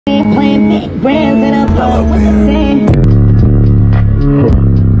big brands in a boat. What you saying?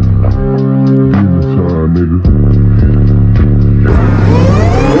 Sorry, nigga.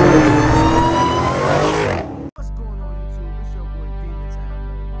 What's going on YouTube? It's your boy Demon Town.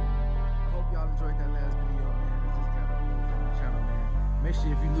 I hope y'all enjoyed that last video, man. It just got uploaded on the channel, man. Make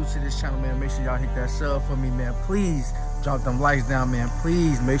sure if you're new to this channel, man, make sure y'all hit that sub for me, man. Please drop them likes down, man.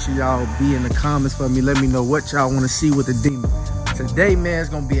 Please make sure y'all be in the comments for me. Let me know what y'all want to see with the Demon. Today, man, it's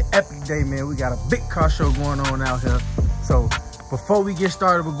gonna be an epic day, man. We got a big car show going on out here. So before we get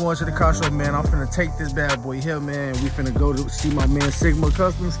started with going to the car show, man, I'm finna take this bad boy here, man. We finna go to see my man Sigma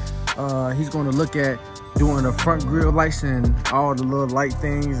Customs. He's gonna look at doing the front grille lights and all the little light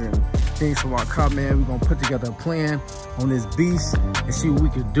things and things for our car, man. We're gonna put together a plan on this beast and see what we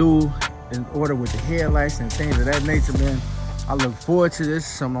could do in order with the headlights and things of that nature, man. I look forward to this.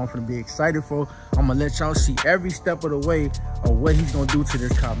 Something I'm gonna be excited for. I'm gonna let y'all see every step of the way of what he's gonna do to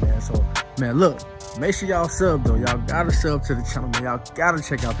this car, man. So, man, look, make sure y'all sub though. Y'all gotta sub to the channel, man. Y'all gotta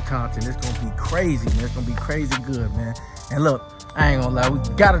check out the content. It's gonna be crazy, man. It's gonna be crazy good, man. And look, I ain't gonna lie, we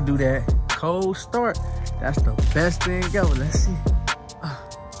gotta do that cold start. That's the best thing ever. Let's see.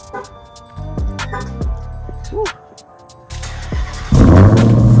 Woo.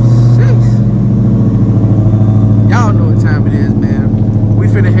 Y'all know what time it is, man. We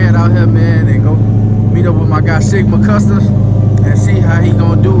finna head out here, man, and go meet up with my guy Sigma Customs and see how he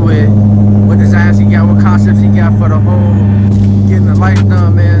gonna do it, what designs he got, what concepts he got for the whole getting the lights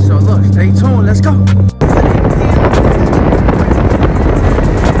done, man. So look, stay tuned, let's go.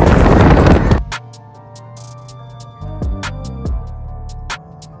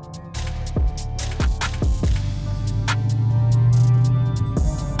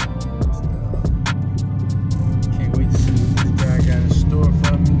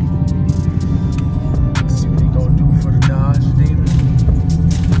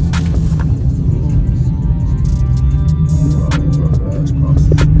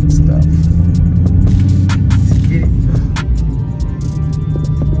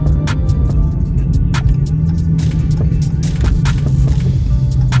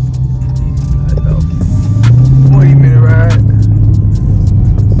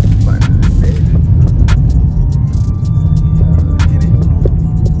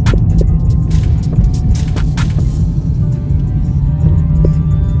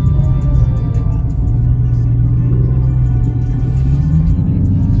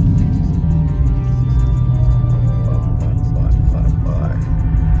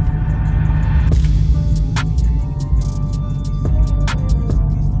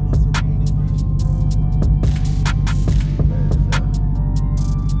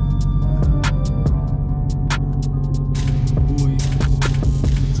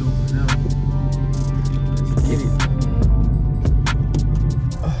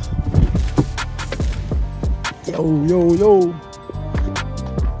 Yo.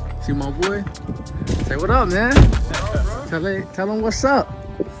 See my boy? Say what up, man. Tell him what's up.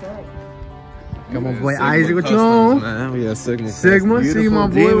 Got my boy Isaac, what you on? Man, we got Sigma. See my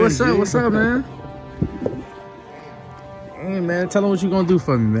boy, what's up, man? Hey, man, tell him what you gonna do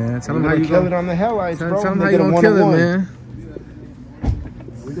for me, man. Tell him how you kill it on the headlights, bro. Tell him how you gonna kill it, man.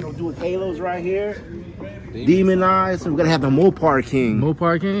 We're gonna do halos right here. Demon eyes. We're gonna have the Mopar King.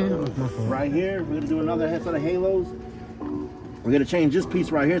 Mopar King? Right here. We're gonna do another set of halos. We're gonna change this piece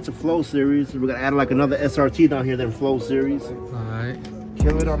right here to Flow Series. We're gonna add like another SRT down here, then Flow Series. Alright.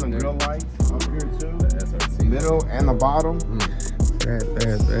 Kill it on the grill lights up here too. The SRT. Middle and the bottom. Bad.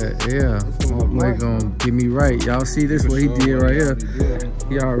 Yeah. My boy gonna get me right. Y'all see this? What he did right here.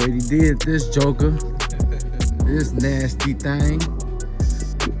 He already did this joker. This nasty thing.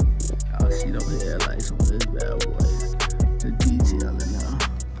 Y'all see those headlights on this bad boy. The detailing now.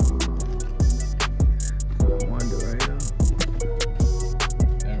 Wonder right here.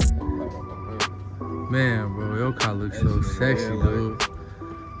 Man, bro, your car looks so sexy, dude.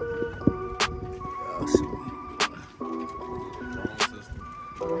 Y'all see.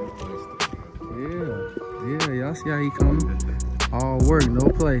 Yeah, y'all see how he coming? All work, no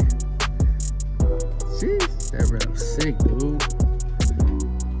play. Jeez, that rap sick, dude.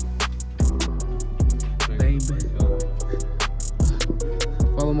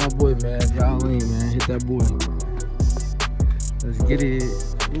 Follow my boy, man. Y'all ain't, man. Hit that boy. Let's get it.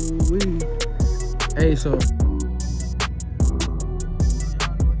 Ooh-wee. Hey, so.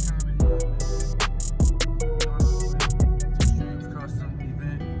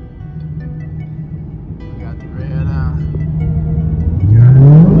 Another red eye.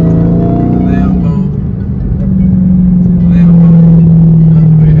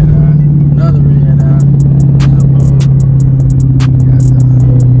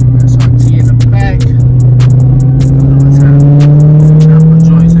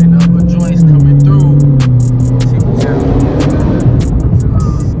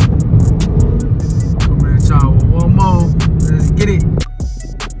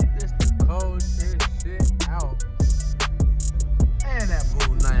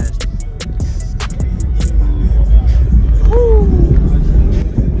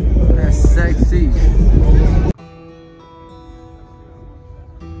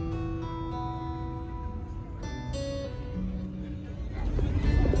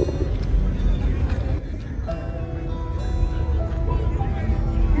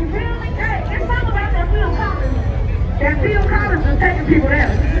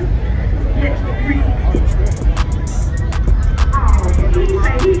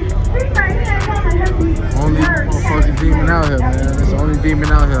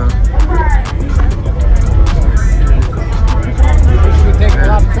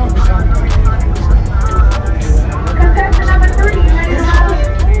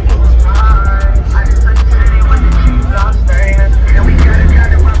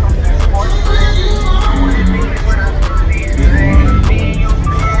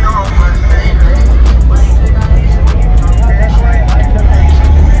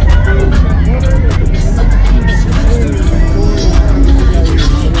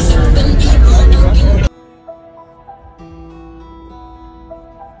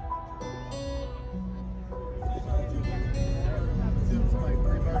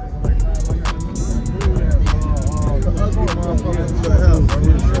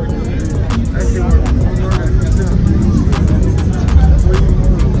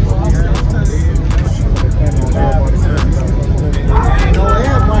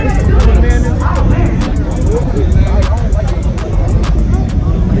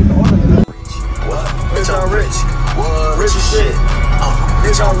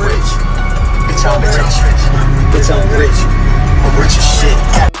 rich. Bitch, I'm rich. Bitch, I'm rich.